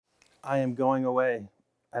I am going away,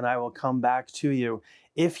 and I will come back to you.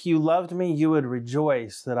 If you loved me, you would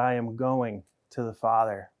rejoice that I am going to the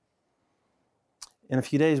Father. In a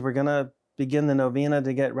few days, we're going to begin the novena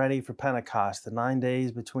to get ready for Pentecost, the 9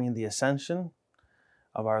 days between the ascension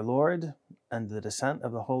of our Lord and the descent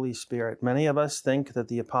of the Holy Spirit. Many of us think that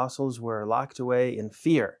the apostles were locked away in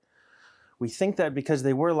fear. We think that because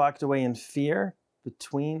they were locked away in fear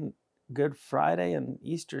between Good Friday and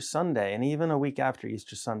Easter Sunday, and even a week after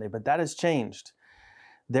Easter Sunday, but that has changed.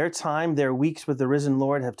 Their time, their weeks with the risen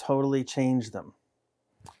Lord have totally changed them.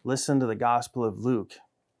 Listen to the Gospel of Luke,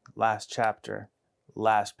 last chapter,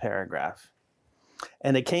 last paragraph.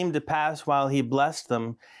 And it came to pass while he blessed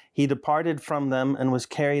them, he departed from them and was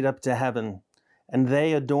carried up to heaven. And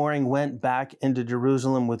they, adoring, went back into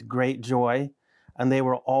Jerusalem with great joy. And they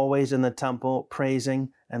were always in the temple, praising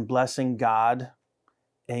and blessing God.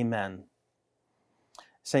 Amen.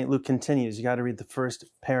 St. Luke continues. You got to read the first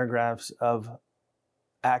paragraphs of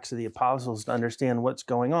Acts of the Apostles to understand what's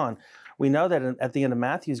going on. We know that at the end of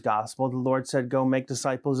Matthew's Gospel, the Lord said, go make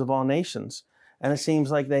disciples of all nations. And it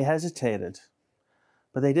seems like they hesitated,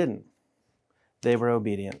 but they didn't. They were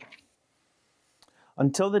obedient.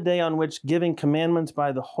 Until the day on which, giving commandments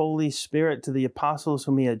by the Holy Spirit to the apostles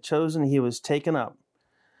whom he had chosen, he was taken up,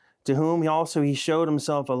 to whom also he showed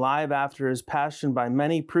himself alive after his passion by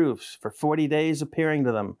many proofs, for 40 days appearing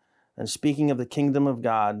to them, and speaking of the kingdom of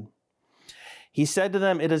God. He said to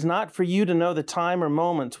them, it is not for you to know the time or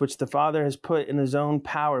moments which the Father has put in his own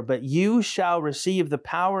power, but you shall receive the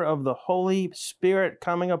power of the Holy Spirit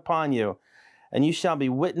coming upon you, and you shall be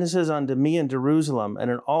witnesses unto me in Jerusalem, and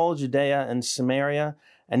in all Judea and Samaria,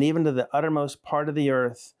 and even to the uttermost part of the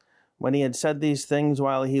earth. When he had said these things,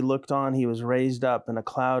 while he looked on, he was raised up, and a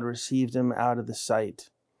cloud received him out of the sight.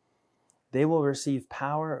 They will receive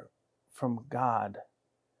power from God.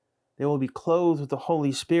 They will be clothed with the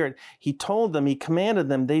Holy Spirit. He told them, he commanded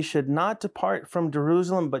them, they should not depart from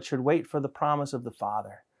Jerusalem, but should wait for the promise of the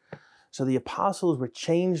Father. So the apostles were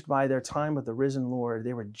changed by their time with the risen Lord.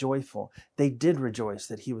 They were joyful. They did rejoice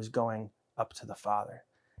that he was going up to the Father.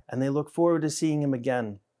 And they look forward to seeing him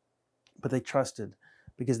again. But they trusted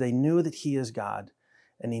because they knew that he is God,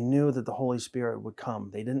 and he knew that the Holy Spirit would come.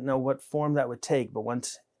 They didn't know what form that would take, but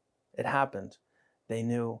once it happened, they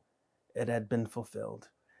knew it had been fulfilled.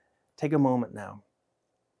 Take a moment now.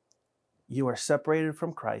 You are separated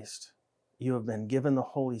from Christ. You have been given the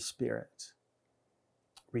Holy Spirit.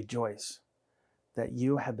 Rejoice that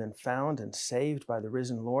you have been found and saved by the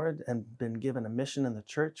risen Lord and been given a mission in the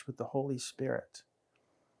church with the Holy Spirit.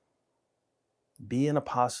 Be an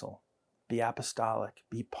apostle. Be apostolic.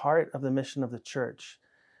 Be part of the mission of the church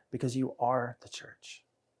because you are the church.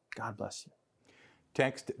 God bless you.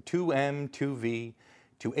 Text 2M2V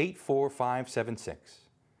to 84576.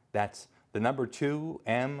 That's the number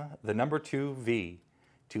 2M, the number 2V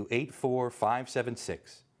to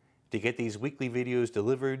 84576 to get these weekly videos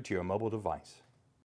delivered to your mobile device.